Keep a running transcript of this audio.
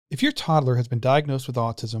If your toddler has been diagnosed with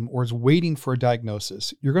autism or is waiting for a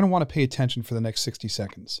diagnosis, you're going to want to pay attention for the next 60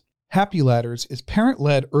 seconds. Happy Ladders is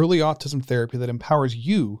parent-led early autism therapy that empowers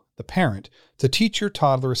you, the parent, to teach your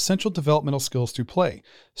toddler essential developmental skills through play.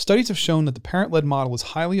 Studies have shown that the parent-led model is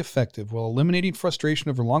highly effective while eliminating frustration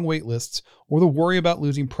over long wait lists or the worry about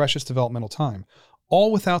losing precious developmental time,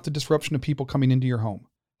 all without the disruption of people coming into your home.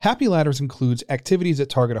 Happy Ladders includes activities that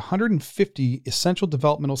target 150 essential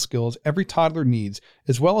developmental skills every toddler needs,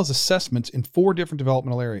 as well as assessments in 4 different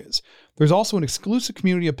developmental areas. There's also an exclusive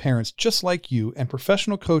community of parents just like you and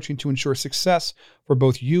professional coaching to ensure success for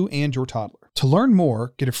both you and your toddler. To learn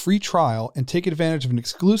more, get a free trial, and take advantage of an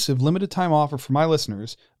exclusive limited time offer for my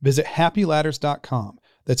listeners, visit happyladders.com.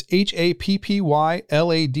 That's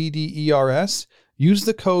HAPPYLADDERS. Use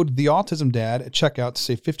the code TheAutismDad at checkout to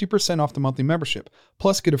save 50% off the monthly membership.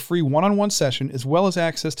 Plus, get a free one-on-one session as well as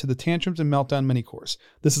access to the Tantrums and Meltdown mini course.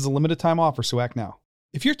 This is a limited time offer, so act now.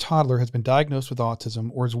 If your toddler has been diagnosed with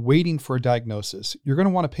autism or is waiting for a diagnosis, you're going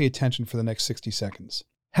to want to pay attention for the next 60 seconds.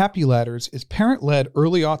 Happy Ladders is parent-led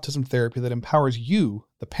early autism therapy that empowers you,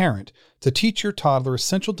 the parent, to teach your toddler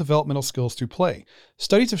essential developmental skills through play.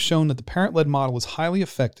 Studies have shown that the parent-led model is highly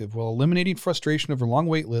effective while eliminating frustration over long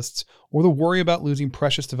wait lists or the worry about losing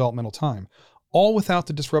precious developmental time, all without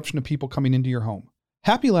the disruption of people coming into your home.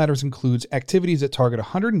 Happy Ladders includes activities that target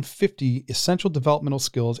 150 essential developmental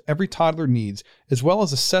skills every toddler needs, as well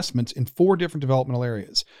as assessments in 4 different developmental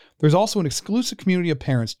areas. There's also an exclusive community of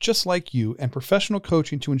parents just like you and professional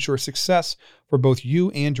coaching to ensure success for both you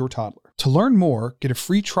and your toddler. To learn more, get a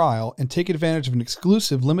free trial, and take advantage of an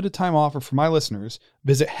exclusive limited time offer for my listeners,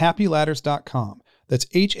 visit happyladders.com. That's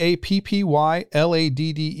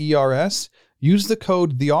HAPPYLADDERS. Use the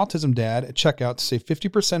code TheAutismDad at checkout to save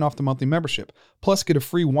 50% off the monthly membership. Plus, get a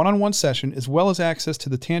free one-on-one session as well as access to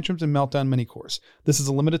the Tantrums and Meltdown mini course. This is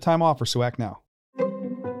a limited time offer, so act now.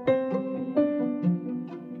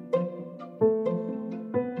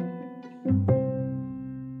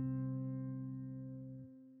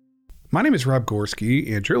 My name is Rob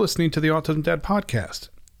Gorski, and you're listening to the Autism Dad podcast.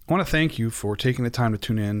 I want to thank you for taking the time to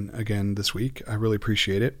tune in again this week. I really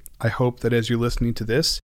appreciate it. I hope that as you're listening to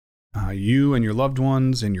this, you and your loved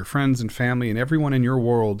ones and your friends and family and everyone in your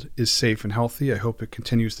world is safe and healthy. I hope it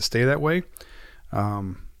continues to stay that way.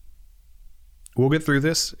 We'll get through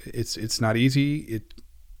this. It's not easy.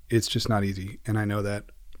 It's just not easy. And I know that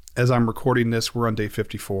as I'm recording this, we're on day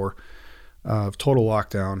 54 of total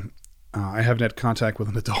lockdown. I haven't had contact with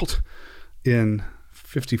an adult in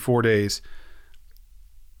 54 days.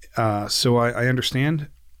 So I understand,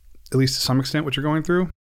 at least to some extent, what you're going through,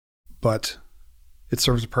 but it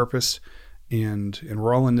serves a purpose, and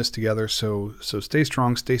we're all in this together. So stay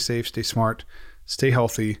strong, stay safe, stay smart, stay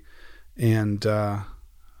healthy, and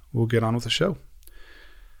we'll get on with the show.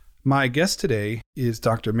 My guest today is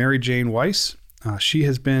Dr. Mary Jane Weiss. She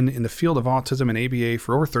has been in the field of autism and ABA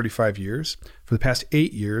for over 35 years. For the past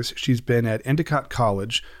 8 years, she's been at Endicott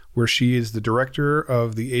College, where she is the director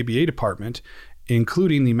of the ABA department,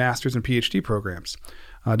 including the master's and Ph.D. programs.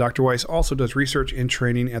 Dr. Weiss also does research and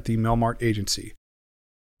training at the Melmart Agency.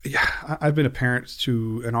 Yeah, I've been a parent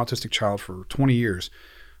to an autistic child for 20 years.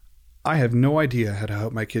 I have no idea how to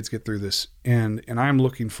help my kids get through this. And I'm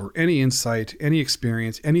looking for any insight, any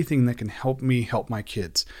experience, anything that can help me help my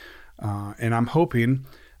kids. And I'm hoping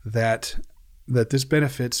that this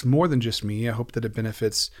benefits more than just me. I hope that it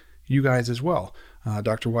benefits you guys as well.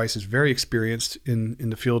 Dr. Weiss is very experienced in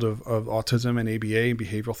the field of autism and ABA and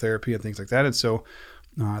behavioral therapy and things like that. And so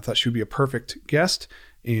I thought she would be a perfect guest.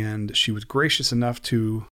 And she was gracious enough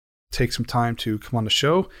to take some time to come on the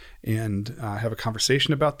show and have a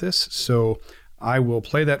conversation about this. So I will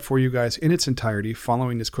play that for you guys in its entirety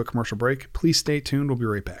following this quick commercial break. Please stay tuned. We'll be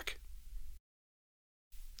right back.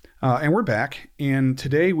 And we're back. And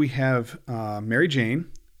today we have Mary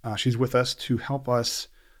Jane. She's with us to help us.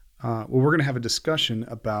 We're going to have a discussion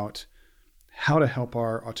about how to help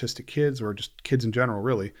our autistic kids, or just kids in general,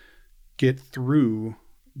 really, get through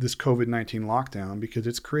this COVID-19 lockdown, because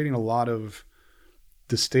it's creating a lot of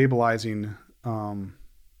destabilizing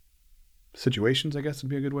situations, I guess would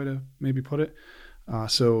be a good way to maybe put it.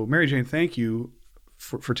 So Mary Jane, thank you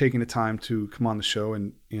for taking the time to come on the show.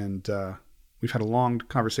 And we've had a long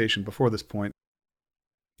conversation before this point.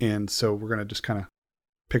 And so we're going to just kind of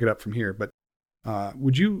pick it up from here. But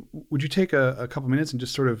would you take a couple minutes and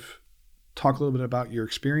just sort of talk a little bit about your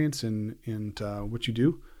experience and what you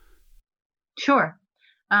do? Sure.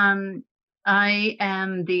 I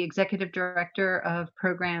am the executive director of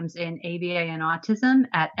programs in ABA and autism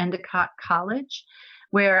at Endicott College.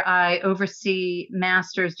 where I oversee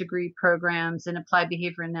master's degree programs in applied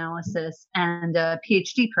behavior analysis and a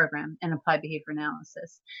Ph.D. program in applied behavior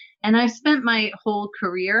analysis. And I've spent my whole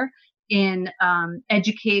career in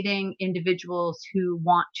educating individuals who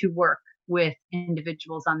want to work with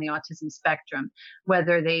individuals on the autism spectrum,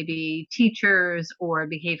 whether they be teachers or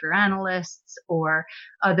behavior analysts or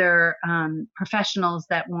other professionals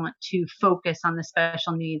that want to focus on the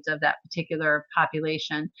special needs of that particular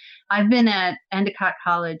population. I've been at Endicott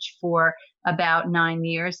College for about 9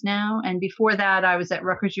 years now. And before that, I was at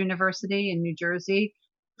Rutgers University in New Jersey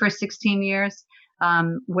for 16 years.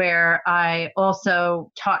 Where I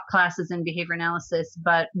also taught classes in behavior analysis,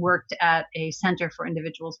 but worked at a center for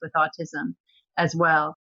individuals with autism as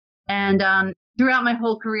well. And throughout my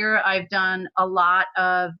whole career, I've done a lot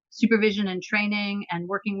of supervision and training and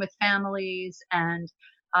working with families and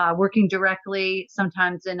working directly,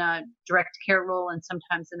 sometimes in a direct care role and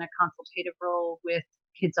sometimes in a consultative role with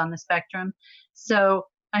kids on the spectrum. So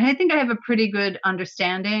I think I have a pretty good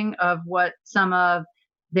understanding of what some of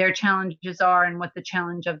their challenges are and what the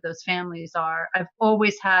challenge of those families are. I've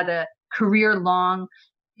always had a career-long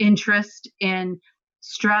interest in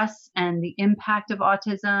stress and the impact of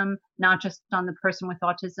autism, not just on the person with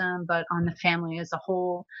autism, but on the family as a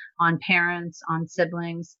whole, on parents, on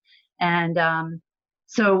siblings. And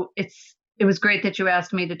so it was great that you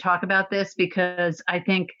asked me to talk about this, because I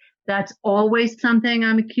think that's always something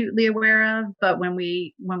I'm acutely aware of. But when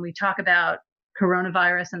we talk about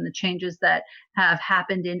coronavirus and the changes that have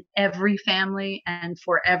happened in every family and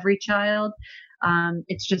for every child,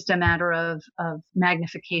 it's just a matter of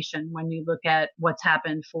magnification when you look at what's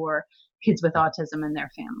happened for kids with autism and their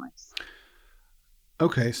families.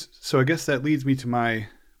 Okay, so I guess that leads me to my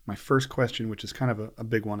first question, which is kind of a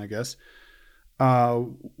big one, I guess.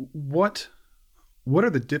 What are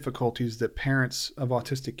the difficulties that parents of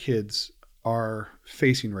autistic kids are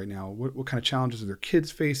facing right now? What kind of challenges are their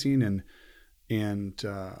kids facing, and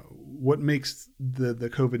what makes the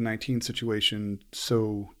COVID-19 situation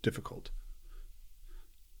so difficult?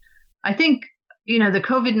 I think, the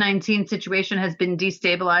COVID-19 situation has been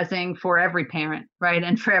destabilizing for every parent, right?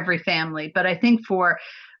 And for every family. But I think for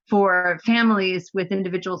families with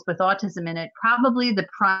individuals with autism in it, probably the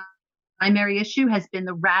primary issue has been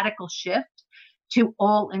the radical shift to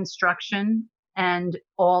all instruction and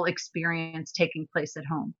all experience taking place at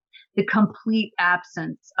home. The complete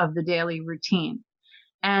absence of the daily routine.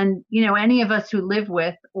 And, any of us who live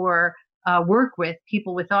with or work with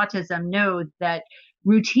people with autism know that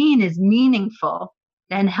routine is meaningful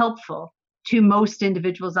and helpful to most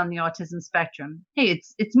individuals on the autism spectrum. Hey,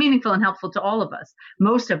 it's meaningful and helpful to all of us.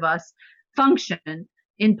 Most of us function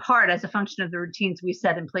in part as a function of the routines we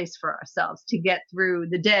set in place for ourselves to get through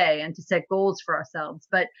the day and to set goals for ourselves.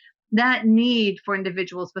 But that need for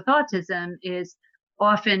individuals with autism is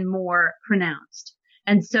often more pronounced.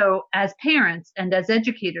 And so as parents and as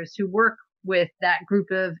educators who work with that group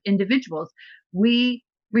of individuals, we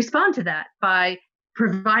respond to that by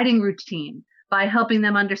providing routine, by helping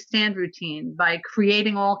them understand routine, by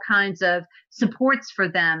creating all kinds of supports for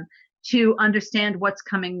them to understand what's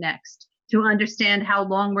coming next, to understand how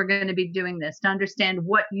long we're going to be doing this, to understand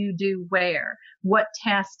what you do where, what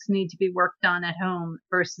tasks need to be worked on at home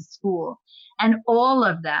versus school. And all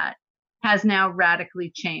of that has now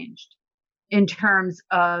radically changed in terms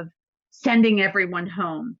of sending everyone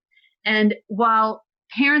home. And while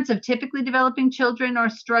parents of typically developing children are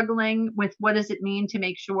struggling with what does it mean to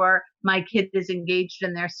make sure my kid is engaged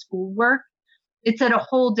in their schoolwork, it's at a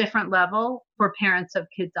whole different level for parents of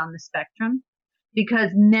kids on the spectrum,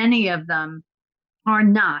 because many of them are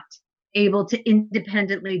not able to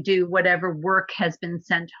independently do whatever work has been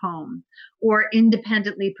sent home or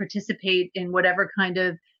independently participate in whatever kind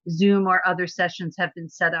of Zoom or other sessions have been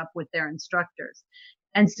set up with their instructors.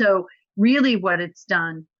 And so really what it's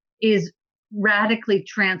done is radically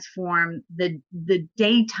transform the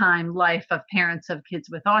daytime life of parents of kids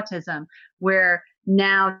with autism, where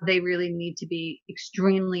now they really need to be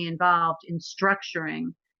extremely involved in structuring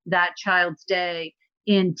that child's day,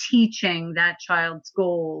 in teaching that child's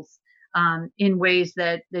goals, in ways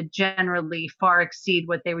that generally far exceed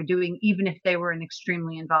what they were doing, even if they were an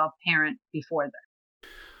extremely involved parent before that.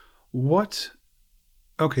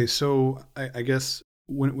 Okay, so I guess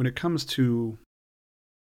when it comes to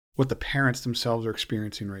what the parents themselves are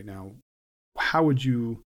experiencing right now, how would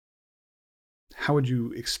you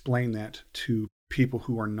explain that to people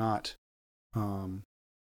who are not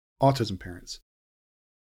autism parents?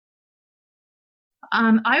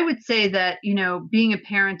 I would say that, being a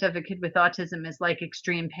parent of a kid with autism is like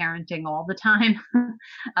extreme parenting all the time.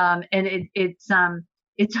 And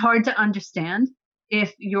it's hard to understand.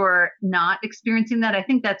 if you're not experiencing that. I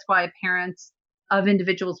think that's why parents of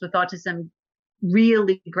individuals with autism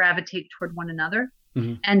really gravitate toward one another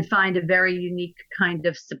and find a very unique kind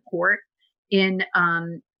of support in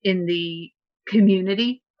the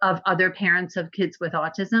community of other parents of kids with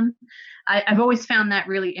autism. I've always found that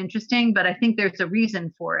really interesting, but I think there's a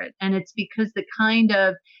reason for it. And it's because the kind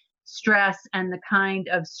of stress and the kind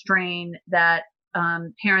of strain that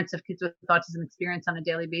parents of kids with autism experience on a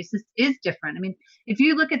daily basis is different. I mean, if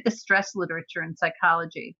you look at the stress literature in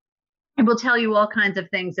psychology, it will tell you all kinds of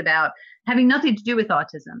things about having nothing to do with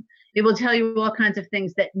autism. It will tell you all kinds of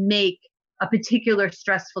things that make a particular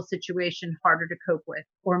stressful situation harder to cope with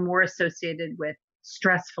or more associated with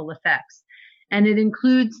stressful effects. And it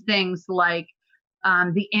includes things like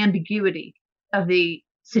the ambiguity of the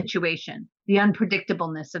situation, the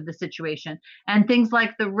unpredictableness of the situation, and things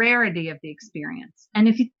like the rarity of the experience. And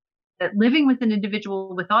if you that living with an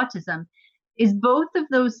individual with autism is both of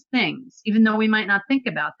those things, even though we might not think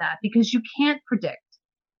about that, because you can't predict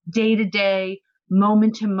day to day,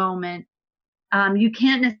 moment to moment. You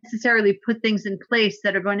can't necessarily put things in place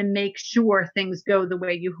that are going to make sure things go the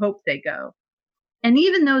way you hope they go. And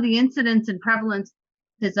even though the incidence and prevalence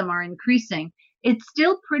of autism are increasing, it's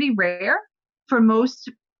still pretty rare for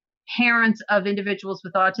most parents of individuals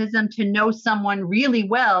with autism to know someone really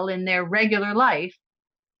well in their regular life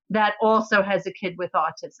that also has a kid with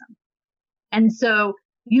autism. And so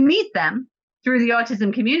you meet them through the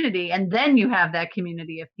autism community, and then you have that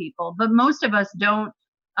community of people. But most of us don't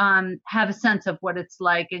have a sense of what it's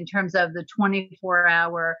like in terms of the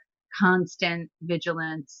 24-hour constant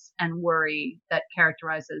vigilance and worry that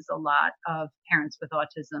characterizes a lot of parents with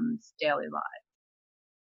autism's daily lives.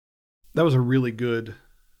 That was a really good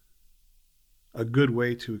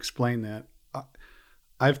way to explain that.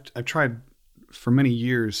 I've tried for many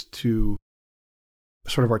years to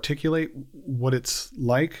sort of articulate what it's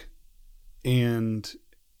like, and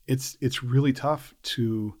it's really tough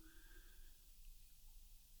to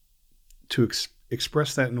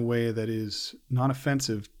express that in a way that is not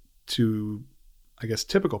offensive to, I guess,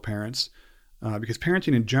 typical parents, because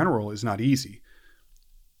parenting in general is not easy.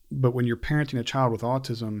 But when you're parenting a child with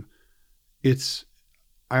autism,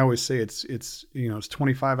 I always say it's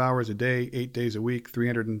 25 hours a day, 8 days a week,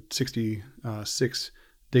 366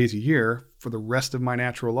 days a year for the rest of my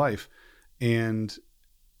natural life. And,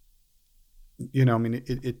 I mean,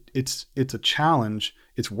 it's a challenge.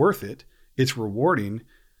 It's worth it. It's rewarding.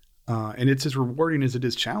 And it's as rewarding as it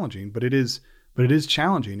is challenging, but it is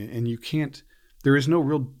challenging, and there is no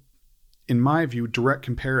real, in my view, direct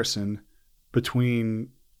comparison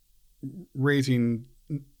between raising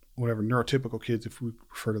whatever neurotypical kids, if we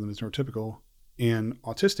refer to them as neurotypical, and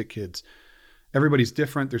autistic kids. Everybody's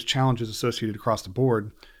different. There's challenges associated across the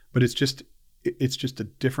board, but it's just a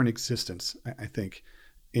different existence, I think.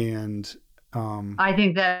 And I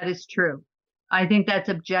think that is true. I think that's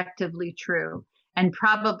objectively true, and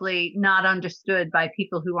probably not understood by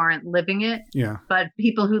people who aren't living it. Yeah. But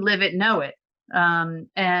people who live it know it.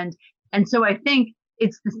 And so I think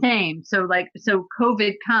it's the same. So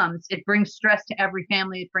COVID comes, it brings stress to every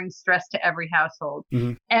family. It brings stress to every household.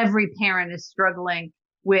 Mm-hmm. Every parent is struggling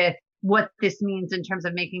with what this means in terms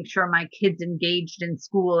of making sure my kid's engaged in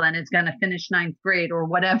school and is going to finish 9th grade or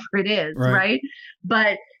whatever it is. Right.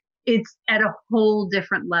 But it's at a whole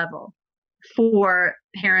different level for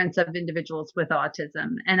parents of individuals with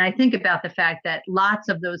autism. And I think about the fact that lots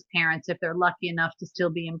of those parents, if they're lucky enough to still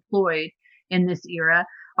be employed in this era,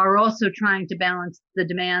 are also trying to balance the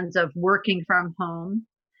demands of working from home,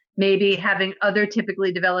 maybe having other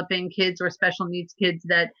typically developing kids or special needs kids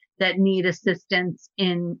that need assistance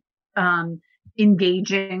in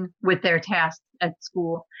engaging with their tasks at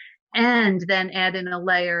school, and then add in a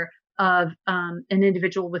layer of an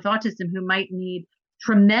individual with autism who might need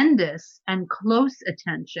tremendous and close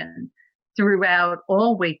attention throughout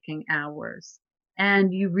all waking hours.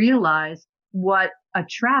 And you realize what a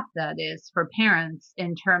trap that is for parents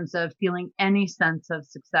in terms of feeling any sense of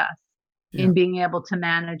success in being able to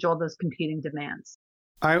manage all those competing demands.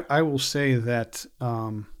 I will say that,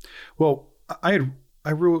 I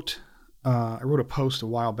wrote a post a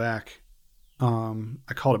while back.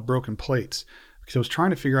 I called it Broken Plates, because I was trying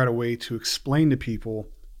to figure out a way to explain to people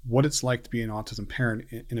what it's like to be an autism parent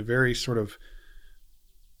in a very sort of,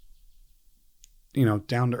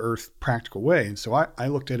 down to earth, practical way. And so I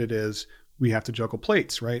looked at it as, we have to juggle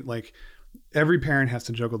plates, right? Like every parent has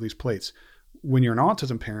to juggle these plates. When you're an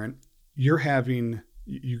autism parent,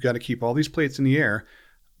 you've got to keep all these plates in the air,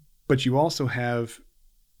 but you also have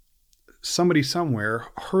somebody somewhere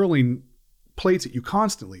hurling plates at you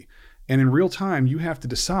constantly. And in real time, you have to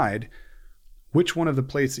decide which one of the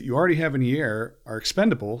plates that you already have in the air are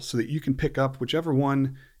expendable so that you can pick up whichever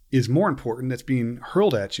one is more important that's being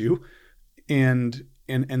hurled at you, and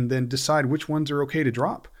then decide which ones are okay to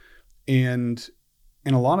drop. And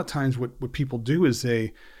a lot of times what people do is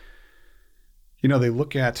they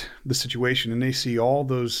look at the situation and they see all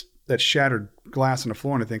that shattered glass on the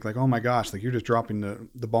floor and they think like, oh my gosh, like you're just dropping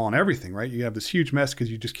the ball on everything, right? You have this huge mess because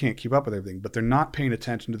you just can't keep up with everything. But they're not paying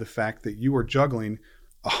attention to the fact that you are juggling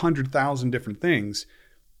 100,000 different things,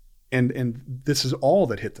 and this is all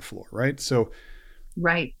that hit the floor, right? So,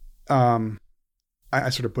 right. I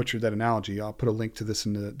sort of butchered that analogy. I'll put a link to this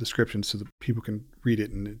in the description so that people can read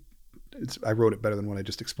it, and I wrote it better than what I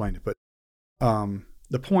just explained it. But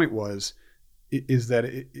the point is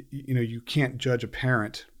that you can't judge a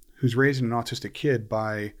parent who's raising an autistic kid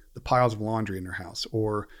by the piles of laundry in their house,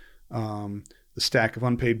 or the stack of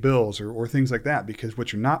unpaid bills, or things like that, because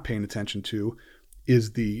what you're not paying attention to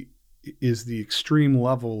is the extreme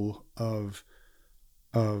level of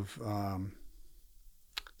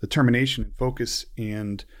determination and focus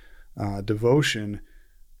and devotion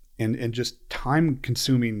and just time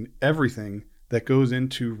consuming everything that goes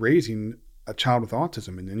into raising a child with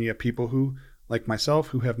autism. And then you have people who, like myself,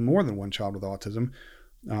 who have more than one child with autism,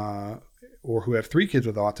 or who have 3 kids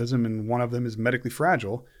with autism, and one of them is medically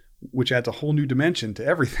fragile, which adds a whole new dimension to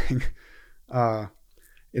everything.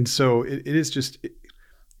 And so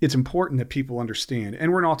it's important that people understand.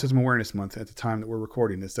 And we're in Autism Awareness Month at the time that we're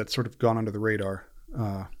recording this. That's sort of gone under the radar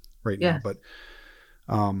right now. But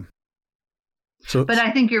but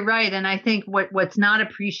I think you're right. And I think what's not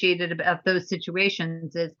appreciated about those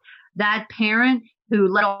situations is that parent who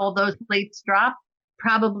let all those plates drop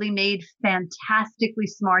probably made fantastically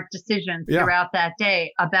smart decisions throughout that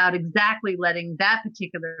day about exactly letting that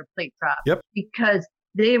particular plate drop. Yep. Because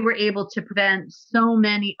they were able to prevent so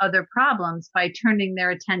many other problems by turning their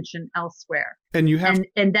attention elsewhere. And you have,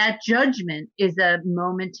 and that judgment is a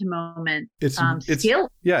moment to moment skill.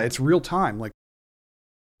 It's real time. Like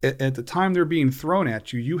at the time they're being thrown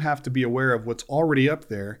at you, you have to be aware of what's already up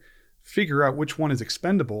there, figure out which one is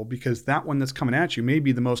expendable, because that one that's coming at you may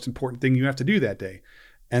be the most important thing you have to do that day.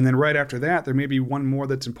 And then right after that, there may be one more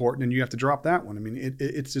that's important and you have to drop that one. I mean,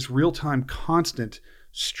 it's this real time, constant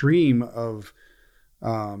stream of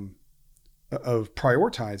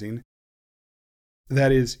prioritizing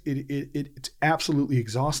that is it's absolutely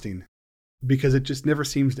exhausting, because it just never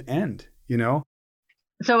seems to end,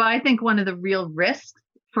 So I think one of the real risks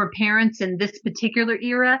for parents in this particular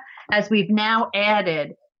era, as we've now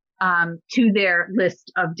added to their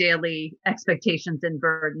list of daily expectations and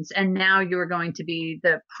burdens, and now you're going to be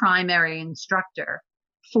the primary instructor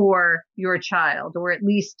for your child, or at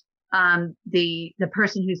least the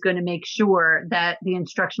person who's going to make sure that the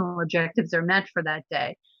instructional objectives are met for that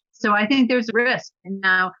day. So I think there's a risk. And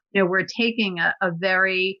now, we're taking a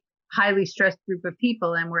very highly stressed group of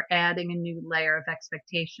people and we're adding a new layer of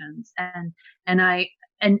expectations. And I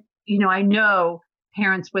know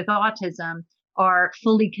parents with autism are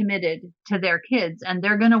fully committed to their kids, and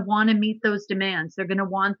they're going to want to meet those demands. They're going to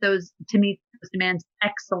want to meet those demands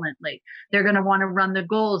excellently. They're going to want to run the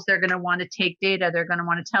goals. They're going to want to take data. They're going to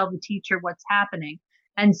want to tell the teacher what's happening.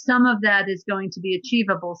 And some of that is going to be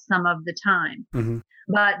achievable some of the time. Mm-hmm.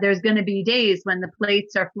 But there's going to be days when the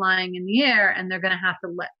plates are flying in the air and they're going to have to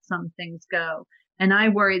let some things go. And I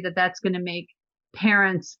worry that that's going to make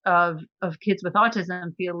parents of kids with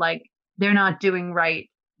autism feel like they're not doing right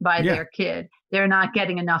by their kid. They're not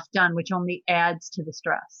getting enough done, which only adds to the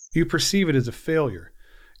stress. You perceive it as a failure.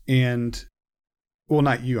 And, well,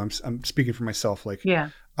 not you, I'm speaking for myself. Like,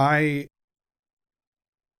 I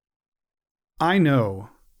know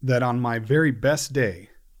that on my very best day,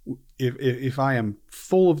 if I am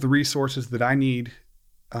full of the resources that I need,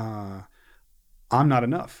 I'm not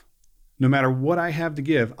enough. No matter what I have to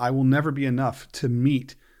give, I will never be enough to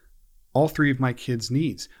meet all 3 of my kids'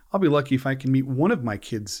 needs. I'll be lucky if I can meet one of my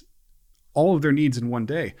kids, all of their needs in one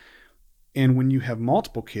day. And when you have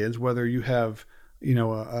multiple kids, whether you have,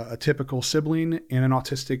 a typical sibling and an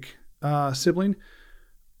autistic sibling,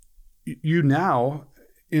 you now,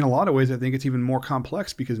 in a lot of ways, I think it's even more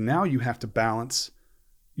complex, because now you have to balance.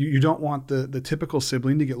 You don't want the typical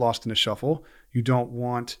sibling to get lost in a shuffle. You don't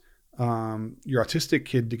want your autistic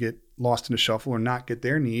kid to get lost in a shuffle or not get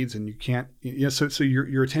their needs, and you can't. So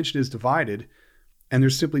your attention is divided, and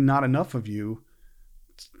there's simply not enough of you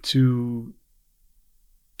to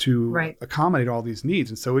accommodate all these needs.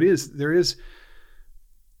 And so there is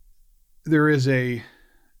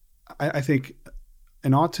I think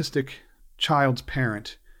an autistic child's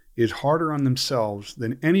parent is harder on themselves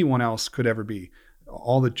than anyone else could ever be.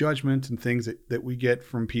 All the judgment and things that we get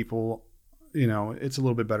from people it's a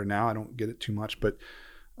little bit better now. I don't get it too much, but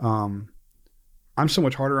I'm so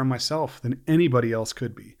much harder on myself than anybody else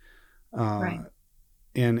could be. Right.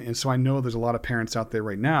 And so I know there's a lot of parents out there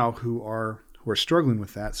right now who are struggling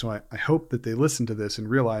with that. So I hope that they listen to this and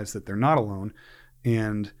realize that they're not alone,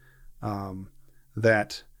 and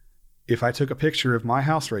that if I took a picture of my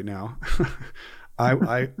house right now,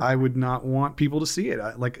 I would not want people to see it.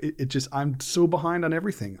 I'm so behind on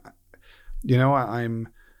everything. I'm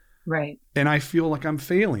right. And I feel like I'm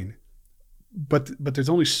failing, but there's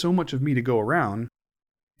only so much of me to go around,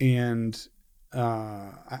 and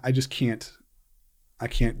I just can't. I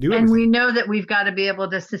can't do it. And we know that we've got to be able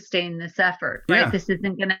to sustain this effort, right? Yeah. This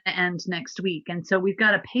isn't going to end next week. And so we've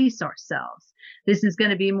got to pace ourselves. This is going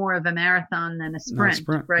to be more of a marathon than a sprint.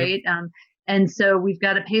 Right? Yep. And so we've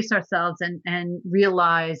got to pace ourselves and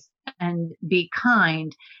realize and be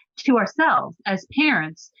kind to ourselves as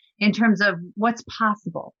parents in terms of what's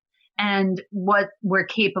possible and what we're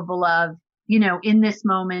capable of, in this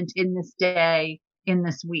moment, in this day, in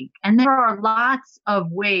this week. And there are lots of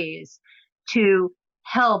ways to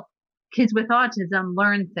help kids with autism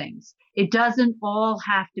learn things. It doesn't all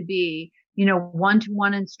have to be,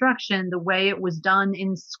 one-to-one instruction the way it was done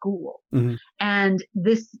in school. Mm-hmm. And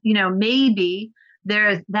this, maybe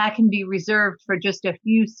that can be reserved for just a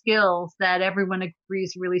few skills that everyone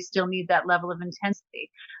agrees really still need that level of intensity.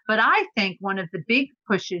 But I think one of the big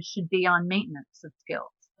pushes should be on maintenance of skills.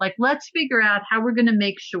 Like, let's figure out how we're going to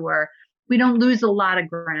make sure we don't lose a lot of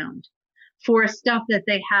ground for stuff that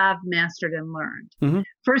they have mastered and learned. Mm-hmm.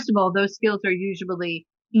 First of all, those skills are usually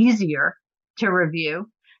easier to review.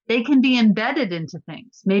 They can be embedded into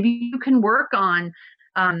things. Maybe you can work on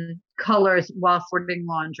colors while sorting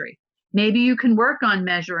laundry. Maybe you can work on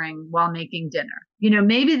measuring while making dinner.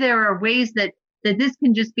 Maybe there are ways that this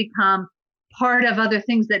can just become part of other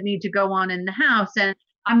things that need to go on in the house. And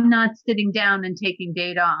I'm not sitting down and taking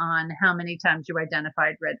data on how many times you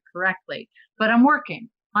identified red correctly, but I'm working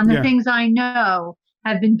on the things I know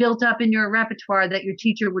have been built up in your repertoire that your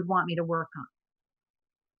teacher would want me to work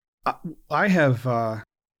on. I have, well,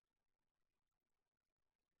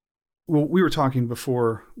 we were talking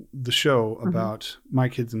before the show about my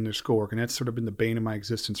kids and their schoolwork, and that's sort of been the bane of my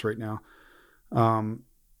existence right now. And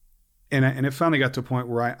it finally got to a point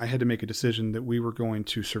where I had to make a decision that we were going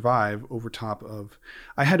to survive over top of,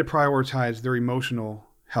 I had to prioritize their emotional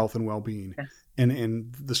health and well-being. Yes.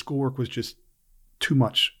 And the schoolwork was just too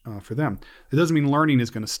much for them. It doesn't mean learning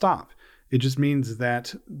is going to stop. It just means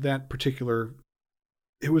that particular,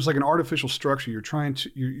 it was like an artificial structure. You're trying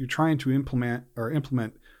to implement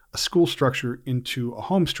a school structure into a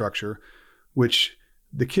home structure, which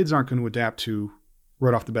the kids aren't going to adapt to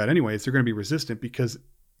right off the bat anyways. They're going to be resistant because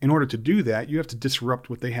in order to do that, you have to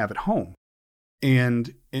disrupt what they have at home.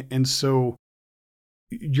 And so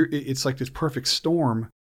it's like this perfect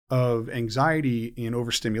storm of anxiety and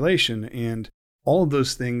overstimulation and all of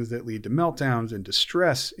those things that lead to meltdowns and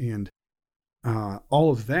distress, and all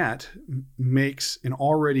of that makes an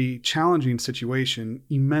already challenging situation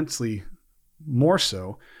immensely more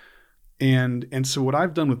so. And so what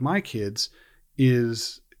I've done with my kids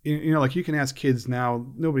is, like you can ask kids now,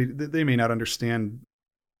 they may not understand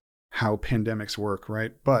how pandemics work,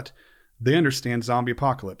 right? But they understand zombie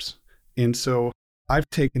apocalypse. And so I've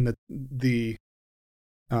taken the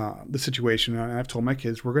situation, and I've told my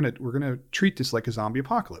kids we're gonna treat this like a zombie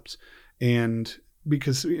apocalypse, and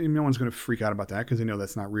because no one's gonna freak out about that because they know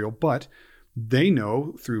that's not real, but they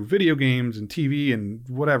know through video games and TV and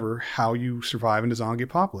whatever how you survive in a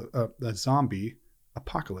zombie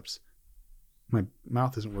apocalypse. My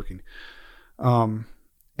mouth isn't working,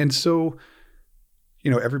 and so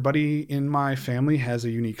everybody in my family has a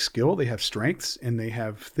unique skill. They have strengths and they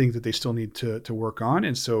have things that they still need to work on,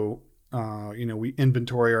 and so. We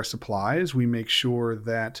inventory our supplies. We make sure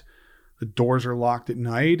that the doors are locked at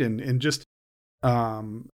night, and just, we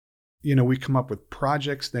come up with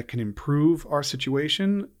projects that can improve our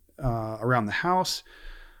situation around the house.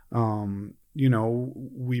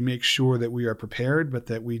 We make sure that we are prepared, but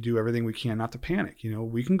that we do everything we can not to panic.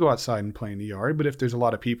 We can go outside and play in the yard, but if there's a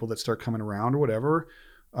lot of people that start coming around or whatever,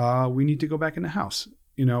 we need to go back in the house.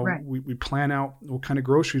 Right. We plan out what kind of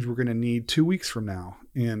groceries we're going to need 2 weeks from now.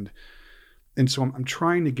 And so I'm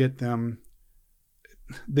trying to get them,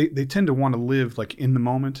 they tend to want to live like in the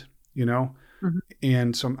moment, Mm-hmm.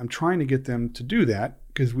 And so I'm trying to get them to do that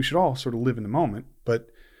because we should all sort of live in the moment, but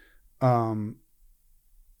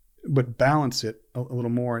balance it a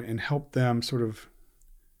little more and help them sort of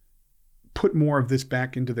put more of this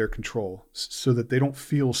back into their control so that they don't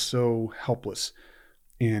feel so helpless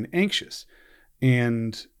and anxious.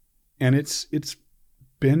 And it's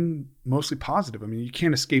been mostly positive. I mean, you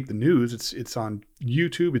can't escape the news. It's on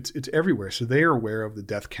YouTube. It's everywhere. So they are aware of the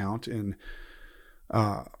death count and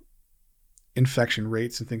infection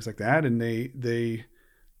rates and things like that. And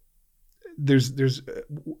there's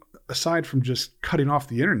aside from just cutting off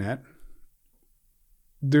the internet,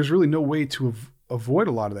 there's really no way to avoid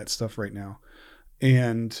a lot of that stuff right now.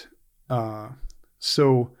 And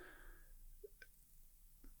so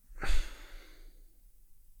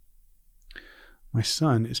my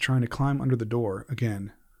son is trying to climb under the door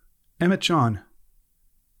again. Emmett John,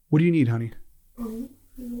 what do you need, honey?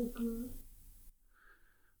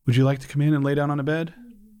 Would you like to come in and lay down on a bed?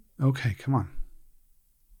 Okay, come on.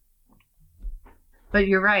 But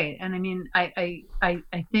you're right. And I mean, I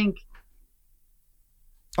think.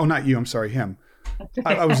 Oh, not you. I'm sorry. Him.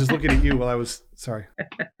 I was just looking at you while I was sorry.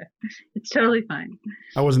 It's totally fine.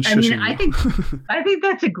 I wasn't shushing you. I think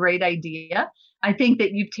that's a great idea. I think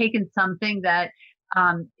that you've taken something that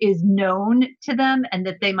is known to them and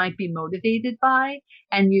that they might be motivated by,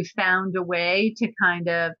 and you've found a way to kind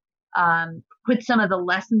of put some of the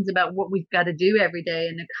lessons about what we've got to do every day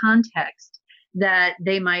in a context that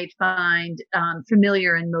they might find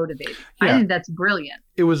familiar and motivating. Yeah. I think that's brilliant.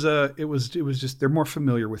 It was just they're more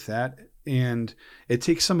familiar with that, and it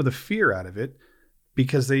takes some of the fear out of it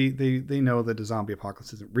because they know that a zombie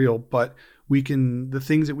apocalypse isn't real. But the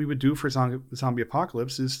things that we would do for zombie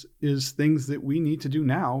apocalypse is things that we need to do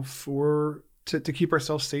now to keep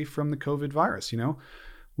ourselves safe from the COVID virus. You know,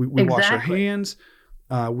 we exactly. Wash our hands,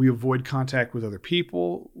 we avoid contact with other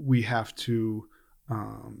people. We have to.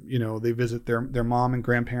 They visit their mom and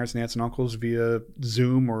grandparents and aunts and uncles via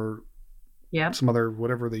Zoom or some other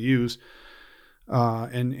whatever they use.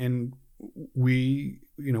 And we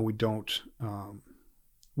don't,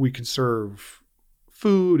 we conserve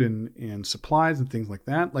food and supplies and things like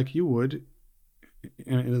that, like you would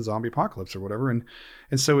in a zombie apocalypse or whatever. And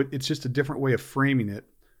so it's just a different way of framing it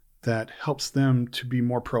that helps them to be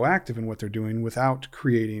more proactive in what they're doing without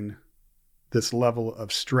creating this level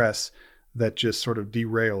of stress that just sort of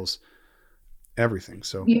derails everything.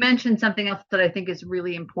 So you mentioned something else that I think is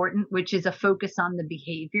really important, which is a focus on the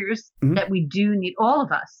behaviors that we do need. All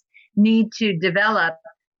of us need to develop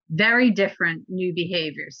very different new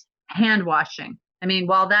behaviors. Hand washing. I mean,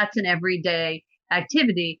 while that's an everyday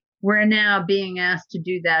activity, we're now being asked to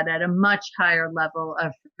do that at a much higher level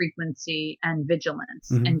of frequency and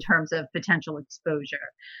vigilance in terms of potential exposure.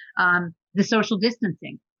 The social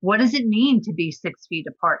distancing. What does it mean to be 6 feet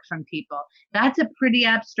apart from people? That's a pretty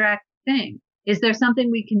abstract thing. Is there something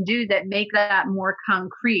we can do that make that more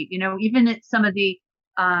concrete? You know, even at some of the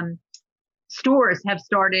stores have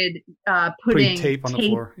started putting tape on the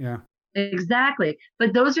floor. Yeah, exactly.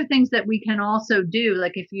 But those are things that we can also do.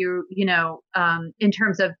 Like if in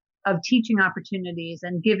terms of teaching opportunities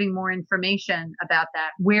and giving more information about that,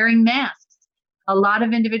 wearing masks. A lot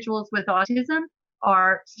of individuals with autism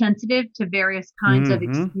are sensitive to various kinds of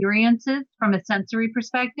experiences from a sensory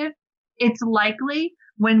perspective. It's likely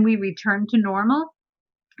when we return to normal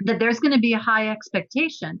that there's going to be a high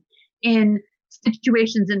expectation in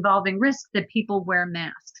situations involving risk that people wear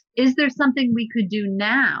masks. Is there something we could do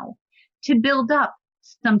now to build up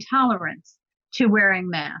some tolerance to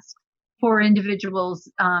wearing masks for individuals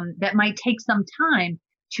that might take some time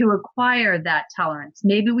to acquire that tolerance?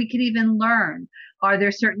 Maybe we could even learn, are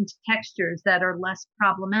there certain textures that are less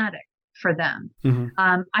problematic for them?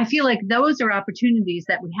 I feel like those are opportunities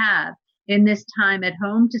that we have in this time at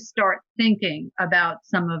home to start thinking about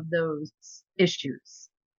some of those issues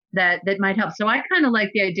that might help. So I kind of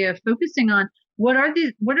like the idea of focusing on what are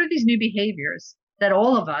these new behaviors that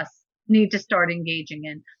all of us need to start engaging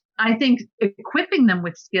in. I think equipping them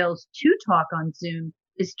with skills to talk on Zoom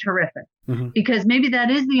is terrific because maybe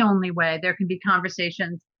that is the only way there can be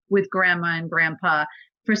conversations with grandma and grandpa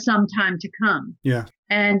for some time to come. Yeah.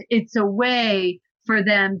 And it's a way for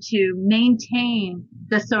them to maintain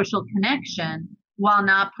the social connection while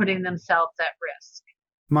not putting themselves at risk.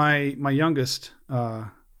 My youngest,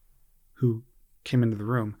 who came into the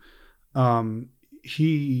room,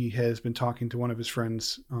 he has been talking to one of his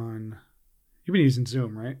friends on, you've been using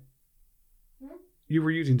Zoom, right? You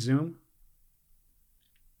were using Zoom?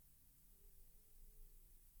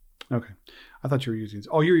 Okay. I thought you were using,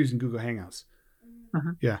 you're using Google Hangouts.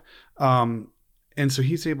 Yeah. And so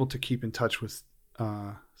he's able to keep in touch with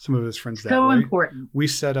some of his friends that way. So important. We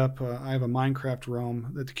set up, I have a Minecraft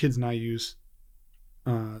realm that the kids and I use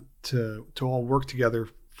to all work together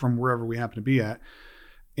from wherever we happen to be at.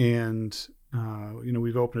 And,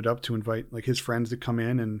 we've opened it up to invite like his friends to come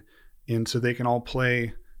in and so they can all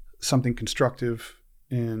play something constructive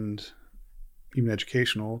and even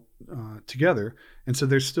educational together. And so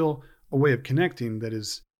there's still a way of connecting that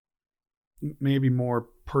is maybe more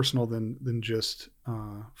personal than just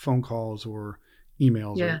phone calls or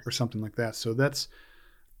emails Yes. or something like that. So that's,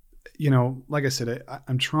 like I said,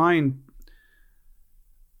 I'm trying.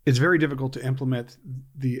 It's very difficult to implement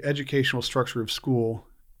the educational structure of school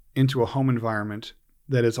into a home environment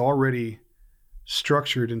that is already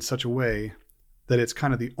structured in such a way that it's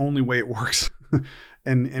kind of the only way it works.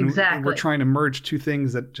 and Exactly. we're trying to merge two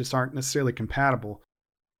things that just aren't necessarily compatible.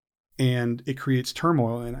 And it creates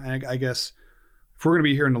turmoil. And I guess if we're going to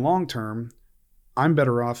be here in the long term, I'm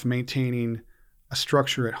better off maintaining a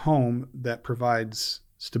structure at home that provides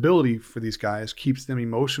stability for these guys, keeps them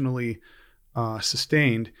emotionally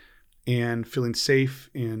sustained and feeling safe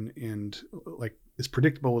and like as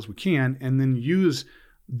predictable as we can, and then use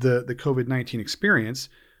the COVID-19 experience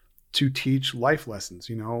to teach life lessons,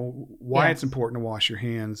 why Yes. it's important to wash your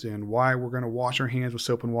hands and why we're going to wash our hands with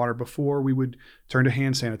soap and water before we would turn to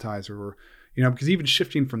hand sanitizer, or, because even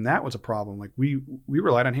shifting from that was a problem. Like we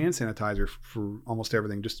relied on hand sanitizer for almost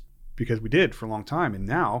everything just because we did for a long time. And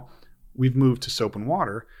now we've moved to soap and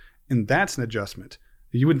water, and that's an adjustment.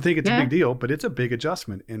 You wouldn't think it's a big deal, but it's a big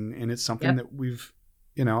adjustment. And it's something that we've,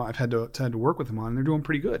 I've had to work with them on, and they're doing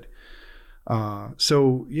pretty good.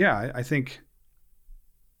 So yeah, I think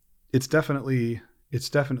it's definitely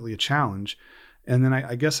a challenge. And then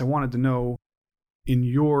I guess I wanted to know, in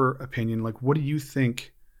your opinion, like, what do you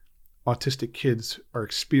think autistic kids are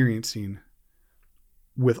experiencing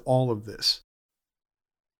with all of this?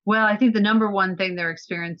 Well, I think the number one thing they're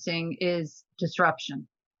experiencing is disruption.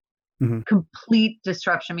 Mm-hmm. Complete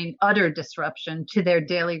disruption. I mean, utter disruption to their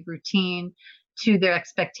daily routine, to their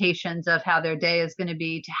expectations of how their day is going to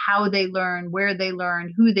be, to how they learn, where they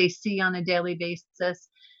learn, who they see on a daily basis.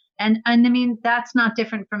 And I mean, that's not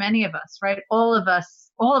different from any of us, right? All of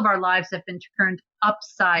our lives have been turned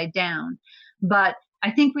upside down. But I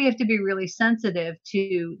think we have to be really sensitive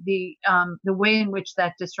to the way in which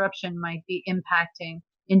that disruption might be impacting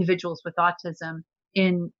individuals with autism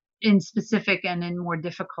in specific and in more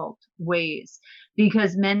difficult ways,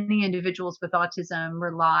 because many individuals with autism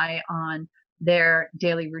rely on their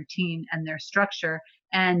daily routine and their structure,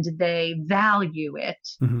 and they value it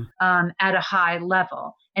at a high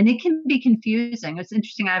level. And it can be confusing. It's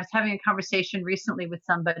interesting. I was having a conversation recently with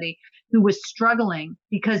somebody who was struggling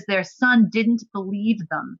because their son didn't believe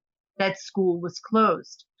them that school was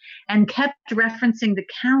closed and kept referencing the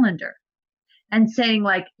calendar and saying,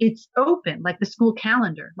 like, it's open, like the school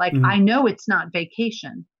calendar. Like, I know it's not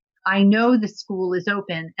vacation. I know the school is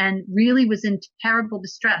open, and really was in terrible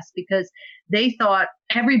distress because they thought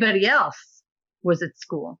everybody else was at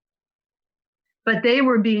school, but they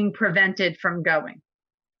were being prevented from going.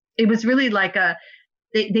 It was really like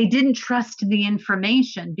they didn't trust the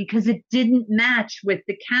information because it didn't match with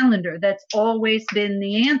the calendar. That's always been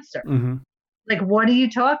the answer. Mm-hmm. Like, what are you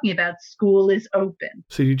talking about? School is open.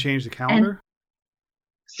 So you changed the calendar?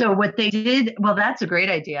 So what they did, well, that's a great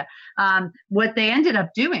idea. What they ended up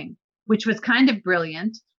doing, which was kind of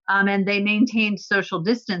brilliant, and they maintained social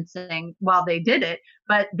distancing while they did it,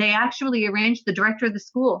 but they actually arranged, the director of the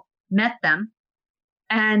school met them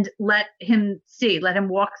and let him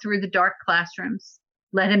walk through the dark classrooms,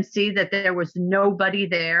 let him see that there was nobody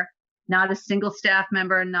there, not a single staff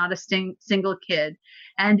member, not a single kid.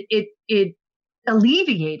 And it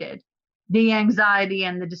alleviated the anxiety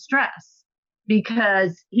and the distress,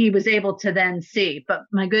 because he was able to then see. But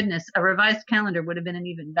my goodness, a revised calendar would have been an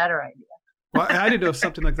even better idea. Well, I didn't know if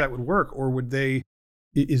something like that would work, or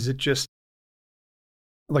is it just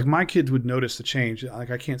like my kids would notice the change?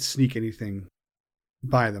 Like, I can't sneak anything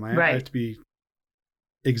by them. I have to be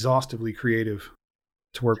exhaustively creative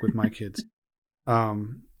to work with my kids.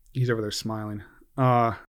 He's over there smiling.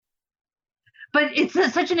 But it's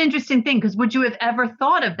such an interesting thing, because would you have ever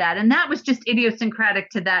thought of that? And that was just idiosyncratic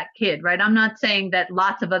to that kid, right? I'm not saying that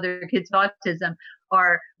lots of other kids with autism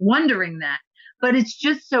are wondering that, but it's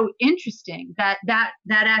just so interesting that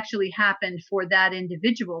actually happened for that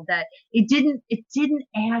individual, that it didn't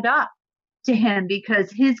add up to him, because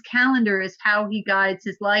his calendar is how he guides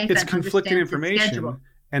his life. It's and conflicting information,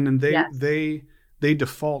 and then they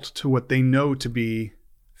default to what they know to be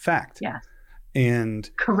fact. Yes. And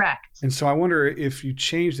correct. And so I wonder if you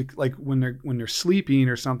change like when they're sleeping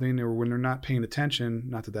or something, or when they're not paying attention,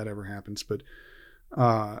 not that ever happens, but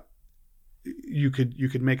you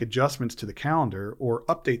could make adjustments to the calendar or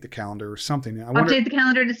update the calendar or something. Update the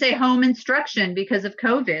calendar to say home instruction because of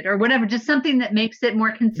COVID or whatever, just something that makes it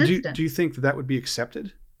more consistent. Do you think that would be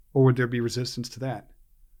accepted, or would there be resistance to that?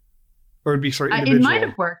 Or it'd be sort of individual? It might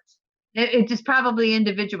have worked. It just probably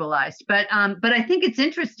individualized, but I think it's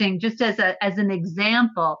interesting, just as an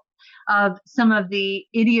example of some of the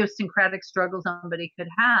idiosyncratic struggles somebody could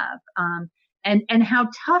have, and how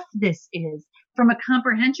tough this is from a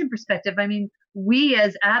comprehension perspective. I mean, we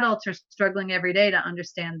as adults are struggling every day to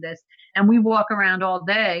understand this, and we walk around all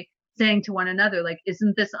day saying to one another, like,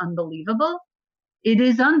 isn't this unbelievable? It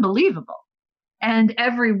is unbelievable. And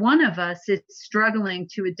every one of us is struggling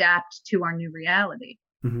to adapt to our new reality.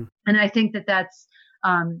 Mm-hmm. And I think that that's,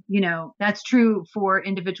 that's true for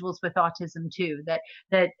individuals with autism too,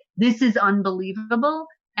 that this is unbelievable.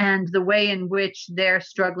 And the way in which they're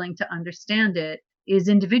struggling to understand it is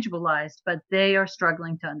individualized, but they are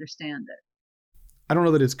struggling to understand it. I don't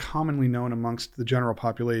know that it's commonly known amongst the general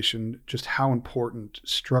population just how important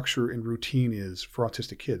structure and routine is for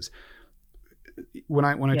autistic kids. When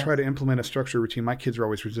I try to implement a structure routine, my kids are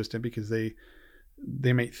always resistant because they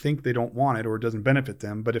may think they don't want it or it doesn't benefit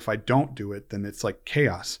them. But if I don't do it, then it's like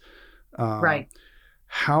chaos. Right.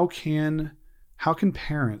 How can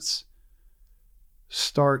parents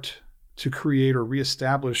start to create or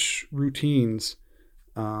reestablish routines,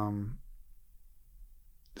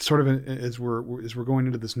 sort of as we're going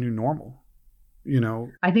into this new normal?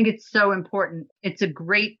 I think it's so important. It's a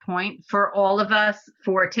great point for all of us,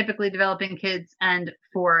 for typically developing kids and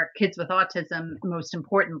for kids with autism, most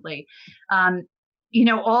importantly. I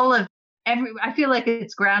feel like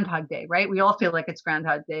it's Groundhog Day, right? We all feel like it's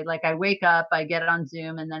Groundhog Day. Like, I wake up, I get on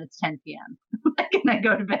Zoom, and then it's 10 p.m. and I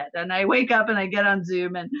go to bed. And I wake up and I get on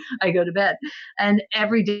Zoom and I go to bed. And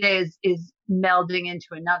every day is melding into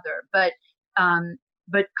another. But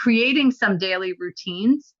creating some daily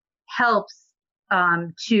routines helps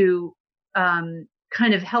to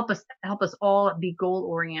kind of help us all be goal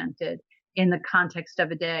oriented in the context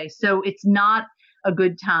of a day. So it's not a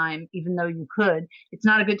good time, even though you could, it's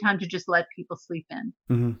not a good time to just let people sleep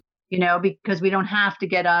in, because we don't have to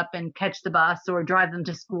get up and catch the bus or drive them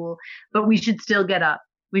to school, but we should still get up.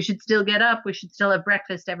 We should still get up. We should still have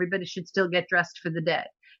breakfast. Everybody should still get dressed for the day.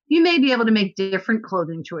 You may be able to make different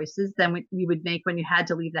clothing choices than you would make when you had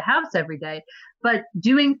to leave the house every day, but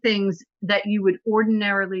doing things that you would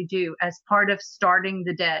ordinarily do as part of starting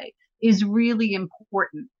the day is really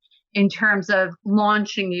important in terms of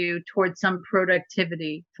launching you towards some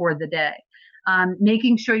productivity for the day.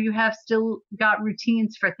 Making sure you have still got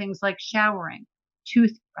routines for things like showering,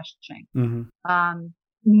 toothbrushing,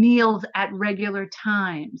 meals at regular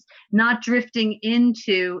times, not drifting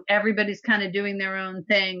into everybody's kind of doing their own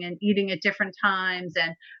thing and eating at different times,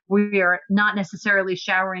 and we are not necessarily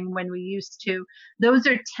showering when we used to. Those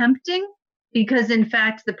are tempting because, in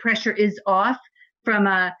fact, the pressure is off from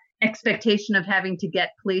a expectation of having to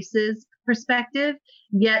get places perspective.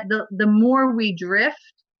 Yet the more we drift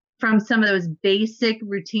from some of those basic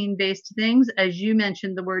routine-based things, as you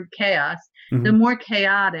mentioned the word chaos, the more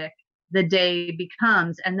chaotic the day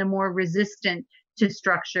becomes and the more resistant to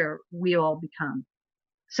structure we all become.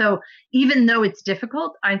 So even though it's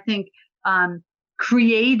difficult, I think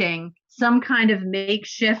creating some kind of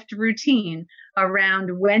makeshift routine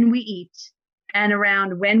around when we eat and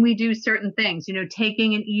around when we do certain things,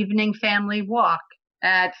 taking an evening family walk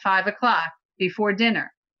at 5:00 before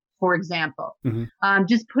dinner, for example,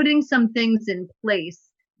 just putting some things in place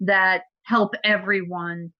that help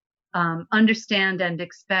everyone understand and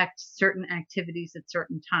expect certain activities at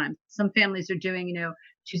certain times. Some families are doing,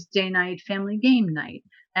 Tuesday night family game night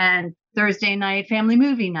and Thursday night family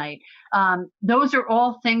movie night. Those are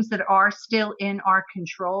all things that are still in our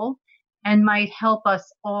control and might help us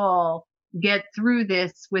all get through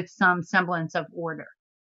this with some semblance of order.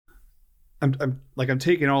 I'm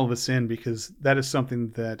taking all of this in because that is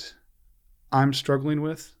something that I'm struggling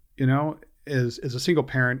with, as a single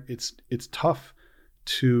parent. It's tough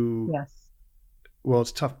to,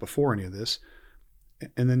 it's tough before any of this.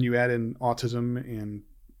 And then you add in autism and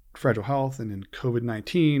fragile health and then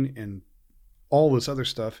COVID-19 and all this other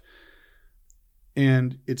stuff.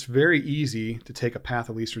 And it's very easy to take a path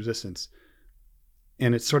of least resistance.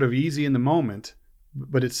 And it's sort of easy in the moment,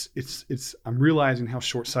 but I'm realizing how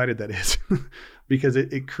short-sighted that is because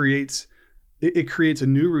it creates a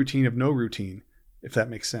new routine of no routine, if that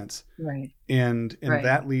makes sense. Right. And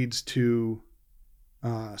that leads to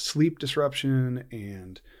sleep disruption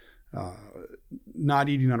and not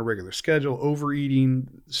eating on a regular schedule, overeating,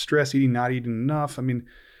 stress eating, not eating enough. I mean,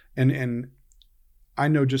 and I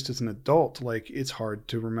know just as an adult, like it's hard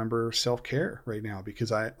to remember self-care right now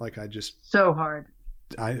because I just so hard.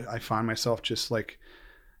 I find myself just like,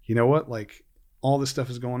 you know what, like all this stuff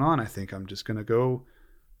is going on. I think I'm just going to go,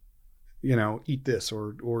 eat this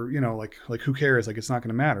or, like who cares? Like, it's not going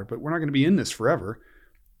to matter, but we're not going to be in this forever.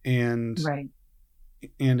 And,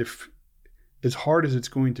 and if as hard as it's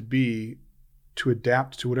going to be to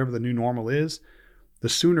adapt to whatever the new normal is, the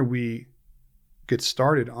sooner we get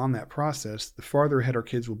started on that process, the farther ahead our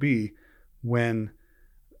kids will be when,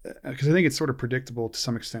 because I think it's sort of predictable to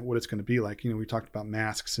some extent what it's going to be like. We talked about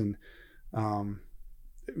masks and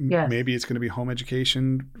Yes. maybe it's going to be home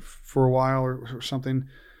education for a while or something.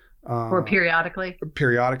 Or periodically.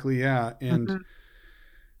 Periodically, yeah. And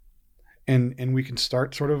Mm-hmm. and we can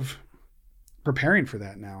start sort of preparing for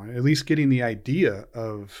that now, and at least getting the idea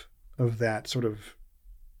of that sort of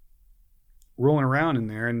rolling around in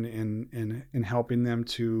there and helping them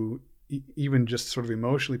to even just sort of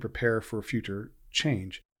emotionally prepare for future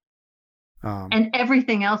change. And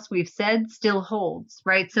everything else we've said still holds,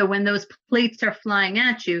 right? So when those plates are flying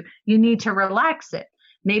at you, you need to relax it.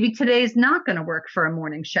 Maybe today is not going to work for a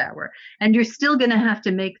morning shower, and you're still going to have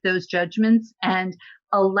to make those judgments and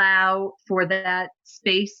allow for that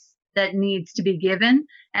space that needs to be given.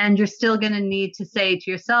 And you're still going to need to say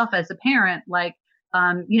to yourself as a parent, like,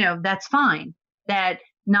 that's fine that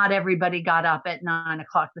not everybody got up at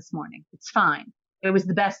 9:00 this morning. It's fine. It was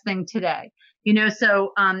the best thing today.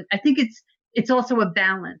 So I think it's also a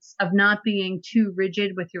balance of not being too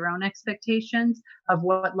rigid with your own expectations of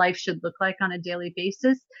what life should look like on a daily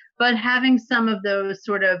basis, but having some of those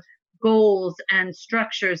sort of goals and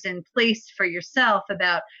structures in place for yourself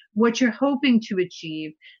about what you're hoping to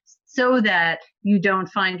achieve, so that you don't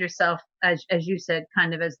find yourself, as you said,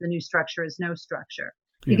 kind of as the new structure is no structure,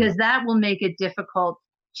 because that will make it difficult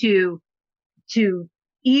to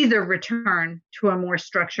either return to a more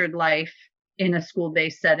structured life in a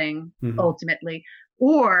school-based setting, ultimately,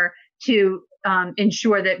 or to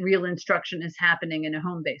ensure that real instruction is happening in a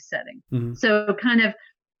home-based setting. So kind of,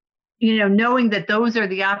 knowing that those are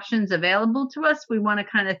the options available to us, we want to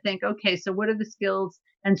kind of think, okay, so what are the skills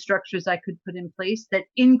and structures I could put in place that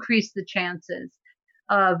increase the chances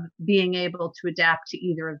of being able to adapt to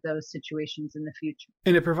either of those situations in the future?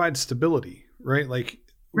 And it provides stability, right? Like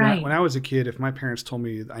right. When I was a kid, if my parents told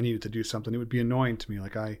me I needed to do something, it would be annoying to me.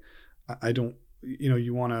 Like I don't,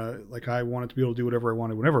 you want to, like, I wanted to be able to do whatever I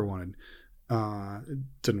wanted, whenever I wanted. It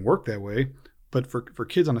didn't work that way. But for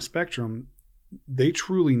kids on a spectrum, they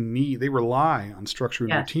rely on structure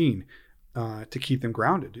and routine to keep them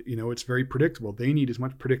grounded. It's very predictable. They need as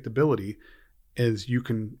much predictability as you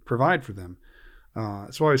can provide for them.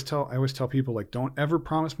 So I always tell people, like, don't ever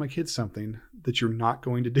promise my kids something that you're not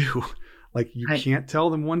going to do. Like, you can't tell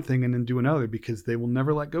them one thing and then do another, because they will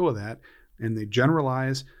never let go of that. And they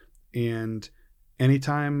generalize. And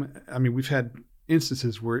anytime, we've had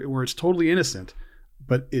instances where it's totally innocent,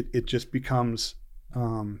 but it just becomes,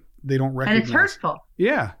 they don't recognize. And it's hurtful.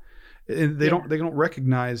 Yeah. And they don't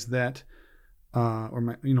recognize that,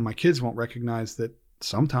 or my kids won't recognize that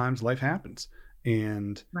sometimes life happens.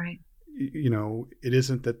 And, it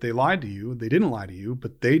isn't that they lied to you. They didn't lie to you,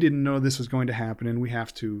 but they didn't know this was going to happen, and we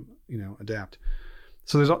have to, adapt.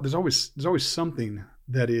 So there's always something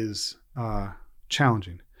that is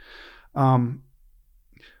challenging. I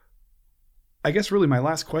guess really my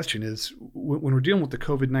last question is, when we're dealing with the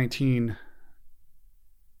COVID-19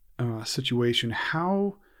 situation,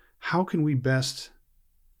 how can we best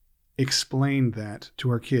explain that to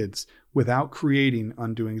our kids without creating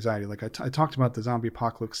undue anxiety? Like I talked about the zombie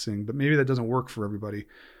apocalypse thing, but maybe that doesn't work for everybody.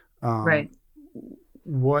 Right.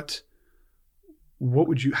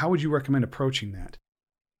 How would you recommend approaching that?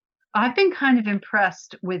 I've been kind of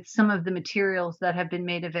impressed with some of the materials that have been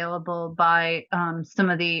made available by some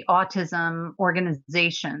of the autism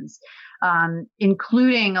organizations,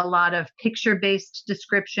 including a lot of picture-based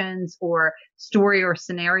descriptions or story or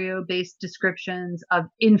scenario-based descriptions of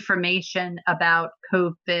information about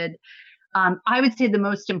COVID. I would say the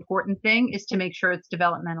most important thing is to make sure it's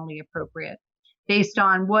developmentally appropriate, based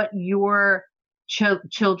on what your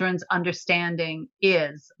children's understanding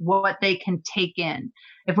is, what they can take in.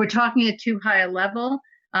 If we're talking at too high a level,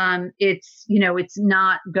 it's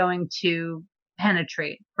not going to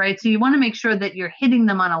penetrate, right? So you want to make sure that you're hitting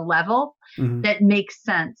them on a level that makes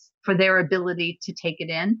sense for their ability to take it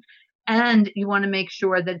in. And you want to make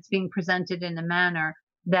sure that it's being presented in a manner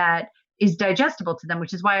that is digestible to them,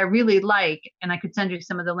 which is why I really like, and I could send you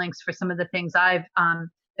some of the links for some of the things I've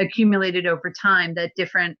accumulated over time that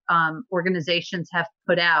different organizations have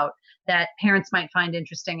put out that parents might find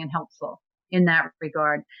interesting and helpful in that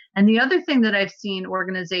regard. And the other thing that I've seen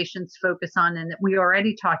organizations focus on, and that we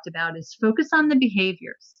already talked about, is focus on the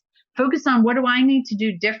behaviors. Focus on, what do I need to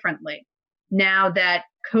do differently now that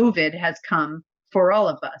COVID has come for all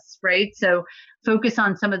of us, right? So focus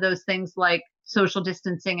on some of those things like social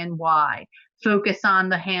distancing and why. Focus on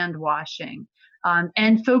the hand washing.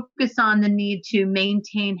 And focus on the need to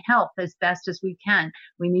maintain health as best as we can.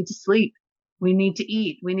 We need to sleep. We need to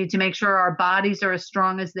eat. We need to make sure our bodies are as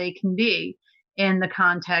strong as they can be. in the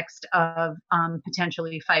context of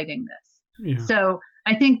potentially fighting this. Yeah. So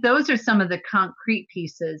I think those are some of the concrete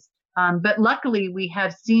pieces. But luckily, we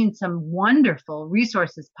have seen some wonderful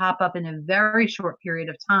resources pop up in a very short period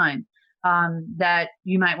of time that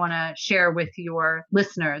you might want to share with your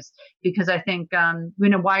listeners, because I think,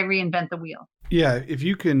 why reinvent the wheel? Yeah. If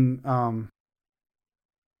you can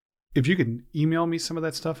email me some of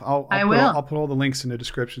that stuff, I'll put all the links in the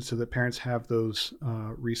description so that parents have those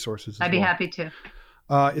resources. I'd be happy to.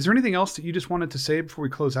 Is there anything else that you just wanted to say before we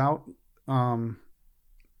close out?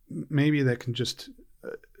 Maybe that can just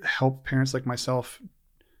help parents like myself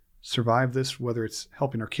survive this, whether it's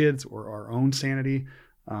helping our kids or our own sanity,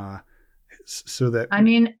 so that...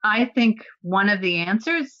 I think one of the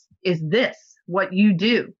answers is what you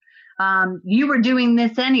do. You were doing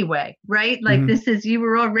this anyway, right? Like mm-hmm. You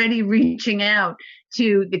were already reaching out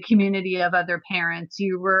to the community of other parents.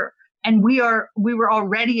 We were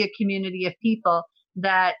already a community of people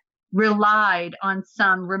that relied on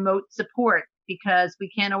some remote support, because we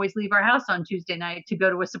can't always leave our house on Tuesday night to go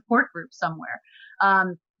to a support group somewhere.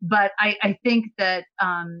 But I think that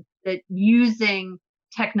using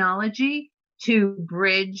technology to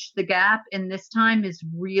bridge the gap in this time is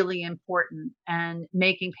really important, and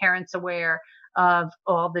making parents aware of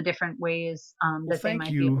all the different ways that they might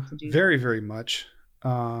be able to do. Thank you very, very much.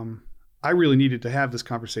 I really needed to have this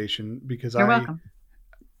conversation because You're welcome.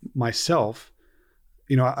 Myself,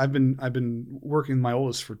 I've been working with my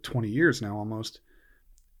oldest for 20 years now almost,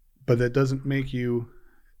 but that doesn't make you,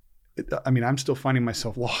 I'm still finding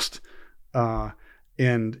myself lost.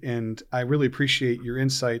 And I really appreciate your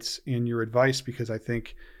insights and your advice, because I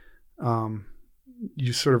think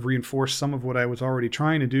you sort of reinforced some of what I was already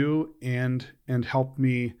trying to do, and helped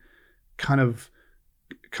me kind of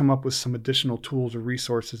come up with some additional tools or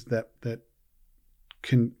resources that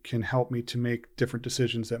can help me to make different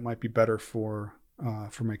decisions that might be better for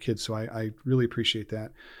my kids. So I really appreciate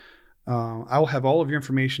that. I will have all of your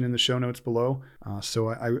information in the show notes below. So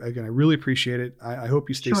I really appreciate it. I hope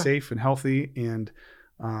you stay safe and healthy, and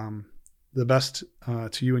the best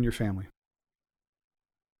to you and your family.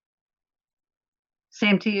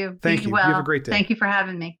 Same to you. Thank you. Well. You have a great day. Thank you for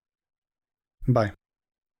having me. Bye.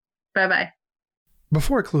 Bye-bye.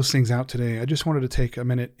 Before I close things out today, I just wanted to take a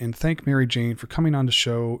minute and thank Mary Jane for coming on the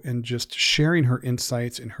show and just sharing her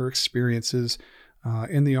insights and her experiences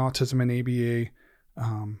in the autism and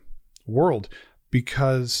ABA world,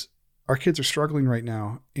 because our kids are struggling right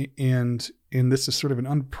now, and this is sort of an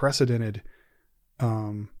unprecedented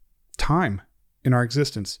time in our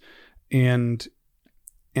existence, and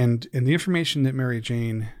the information that Mary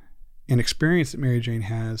Jane and experience that Mary Jane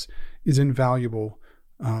has is invaluable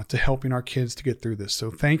to helping our kids to get through this.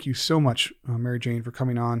 So thank you so much, Mary Jane, for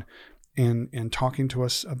coming on and talking to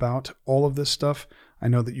us about all of this stuff. I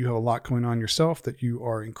know that you have a lot going on yourself, that you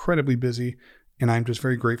are incredibly busy, and I'm just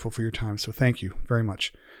very grateful for your time. So thank you very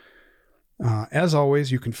much. As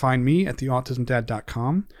always, you can find me at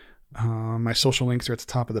theautismdad.com. My social links are at the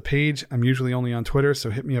top of the page. I'm usually only on Twitter, so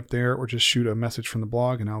hit me up there or just shoot a message from the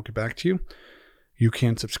blog and I'll get back to you. You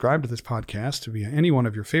can subscribe to this podcast via any one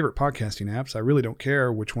of your favorite podcasting apps. I really don't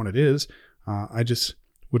care which one it is. I just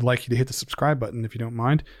would like you to hit the subscribe button if you don't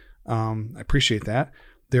mind. I appreciate that.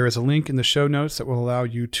 There is a link in the show notes that will allow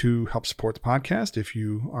you to help support the podcast if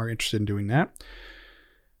you are interested in doing that.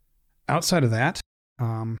 Outside of that,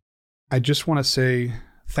 I just want to say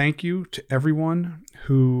thank you to everyone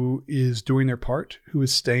who is doing their part, who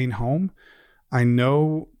is staying home. I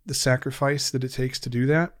know the sacrifice that it takes to do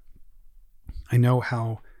that. I know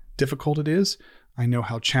how difficult it is. I know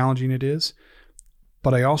how challenging it is.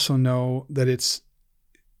 But I also know that it's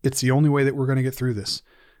the only way that we're going to get through this.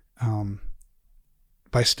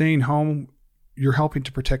 By staying home, you're helping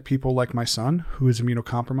to protect people like my son, who is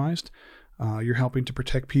immunocompromised. You're helping to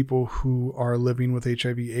protect people who are living with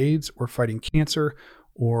HIV/AIDS or fighting cancer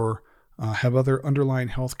or have other underlying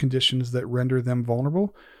health conditions that render them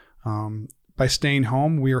vulnerable. By staying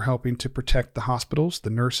home, we are helping to protect the hospitals, the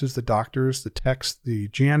nurses, the doctors, the techs, the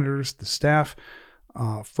janitors, the staff,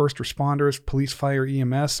 first responders, police, fire,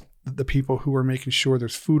 EMS, the people who are making sure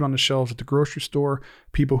there's food on the shelves at the grocery store,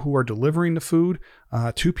 people who are delivering the food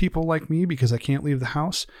to people like me because I can't leave the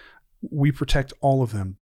house. We protect all of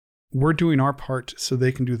them. We're doing our part so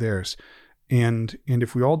they can do theirs. And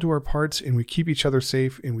if we all do our parts and we keep each other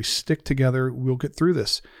safe and we stick together, we'll get through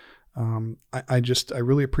this. I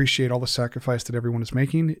really appreciate all the sacrifice that everyone is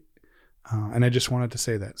making. And I just wanted to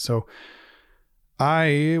say that. So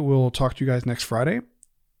I will talk to you guys next Friday.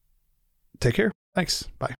 Take care. Thanks.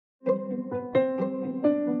 Bye.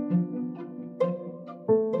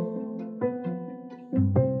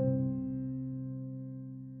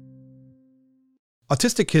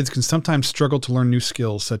 Autistic kids can sometimes struggle to learn new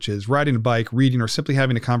skills such as riding a bike, reading, or simply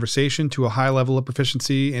having a conversation to a high level of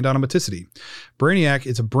proficiency and automaticity. Brainiac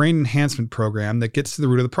is a brain enhancement program that gets to the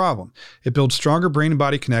root of the problem. It builds stronger brain and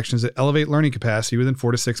body connections that elevate learning capacity within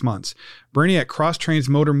 4 to 6 months. Brainiac cross-trains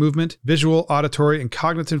motor movement, visual, auditory, and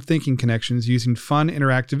cognitive thinking connections using fun,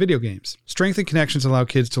 interactive video games. Strengthened connections allow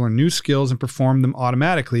kids to learn new skills and perform them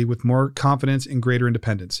automatically with more confidence and greater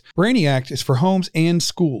independence. Brainiac is for homes and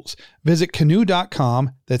schools. Visit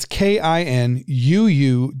Kinuu.com, that's KINUU.com,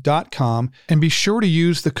 and be sure to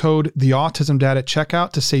use the code TheAutismDad at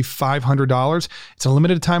checkout to save $500. It's a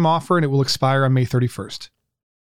limited time offer and it will expire on May 31st.